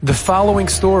The following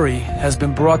story has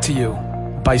been brought to you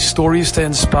by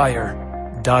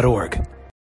StoriesToInspire.org.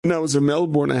 When I was in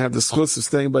Melbourne, I had the schus of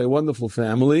staying by a wonderful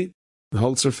family, the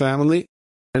Holzer family,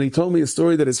 and he told me a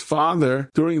story that his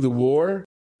father, during the war,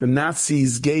 the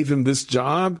Nazis gave him this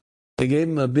job. They gave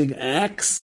him a big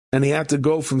axe, and he had to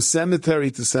go from cemetery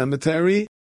to cemetery,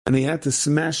 and he had to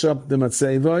smash up the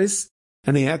matzevos,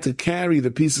 and he had to carry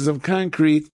the pieces of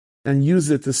concrete and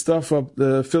use it to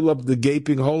fill up the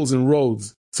gaping holes in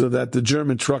roads, so that the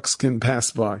German trucks can pass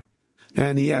by.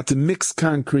 And he had to mix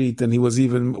concrete, and he was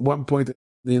even, at one point,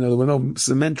 there were no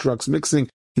cement trucks mixing.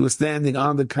 He was standing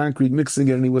on the concrete mixing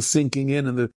it, and he was sinking in,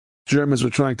 and the Germans were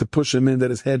trying to push him in that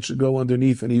his head should go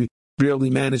underneath, and he barely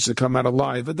managed to come out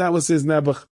alive. But that was his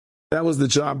nebuch. That was the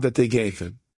job that they gave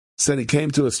him. So he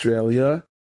came to Australia.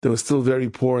 They were still very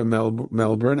poor in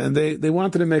Melbourne, and they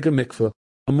wanted to make a mikveh,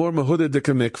 a more mahudidik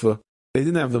mikveh. They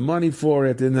didn't have the money for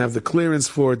it, didn't have the clearance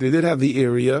for it, they did have the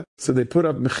area, so they put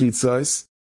up mechitzos,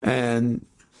 and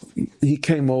he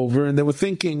came over, and they were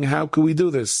thinking, how could we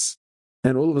do this?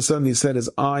 And all of a sudden he said his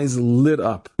eyes lit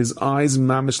up. His eyes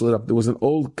mamish lit up. There was an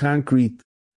old concrete,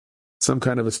 some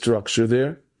kind of a structure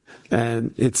there,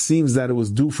 and it seems that it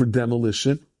was due for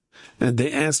demolition, and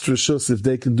they asked Rishus if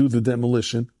they can do the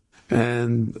demolition,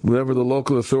 and whoever the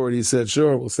local authority said,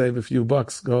 sure, we'll save a few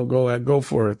bucks, go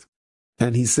for it.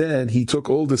 And he said he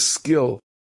took all the skill,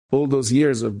 all those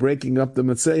years of breaking up the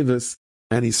matzevos,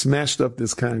 and he smashed up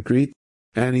this concrete,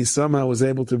 and he somehow was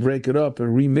able to break it up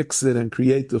and remix it and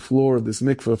create the floor of this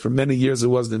mikveh. For many years it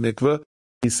was the mikveh.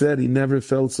 He said he never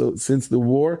felt so, since the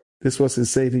war, this was his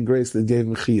saving grace that gave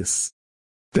him chiyas.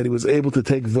 That he was able to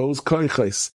take those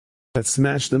koiches that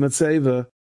smashed the matzeva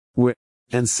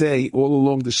and say, all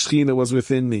along the Shechina was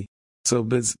within me. So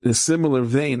in a similar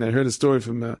vein, I heard a story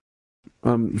from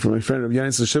my friend of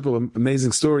Yanis Shippel, an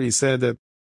amazing story. He said that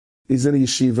he's in a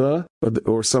yeshiva,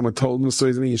 or someone told him so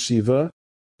he's in a yeshiva,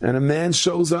 and a man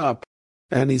shows up,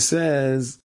 and he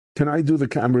says, can I do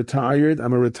I'm retired,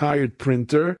 I'm a retired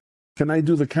printer, can I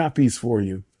do the copies for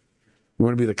you? You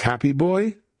want to be the copy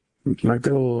boy? Like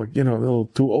they're a little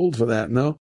too old for that,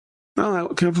 no? No,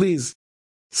 okay, please.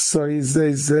 So he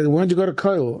says, why don't you go to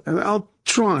Koil? And I'm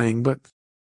trying, but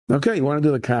okay, you want to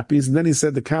do the copies? And then he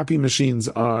said the copy machines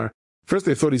are, first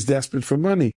they thought he's desperate for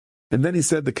money. And then he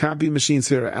said the copy machines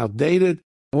here are outdated.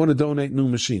 I want to donate new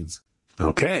machines.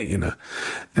 Okay, And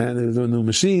there were new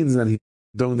machines, and he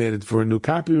donated for a new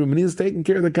copy room, and he was taking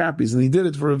care of the copies. And he did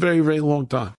it for a very, very long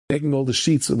time, taking all the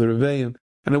sheets of the Reveillon.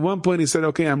 And at one point he said,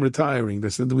 okay, I'm retiring. They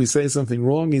said, did we say something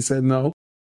wrong? He said, no.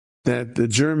 That the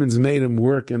Germans made him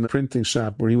work in a printing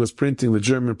shop where he was printing the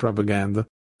German propaganda.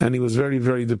 And he was very,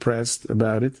 very depressed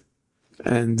about it.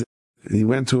 And he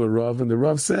went to a Rav, and the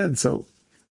Rav said, so,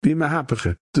 be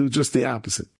mahapeche, do just the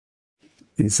opposite.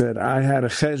 He said, I had a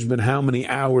cheshbon how many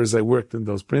hours I worked in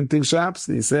those printing shops.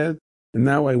 And he said, and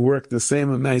now I work the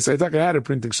same amount. He said, I thought I had a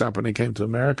printing shop when I came to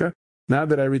America. Now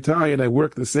that I retired, I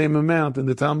work the same amount in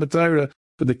the Talmud Torah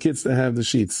for the kids to have the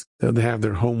sheets. They have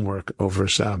their homework over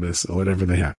Shabbos or whatever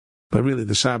they have. But really,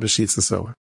 the Shabbos sheets and so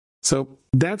on. So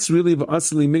that's really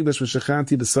v'asli migdash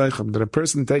v'shachanti b'saycham, that a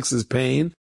person takes his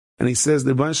pain and he says,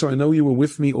 I know you were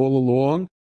with me all along,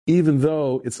 even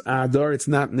though it's Adar, it's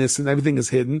not Nisan, everything is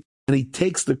hidden. And he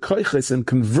takes the koiches and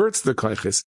converts the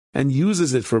koiches and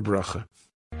uses it for bracha.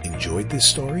 Enjoyed this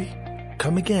story?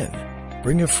 Come again.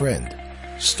 Bring a friend.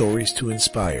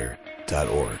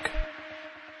 StoriesToInspire.org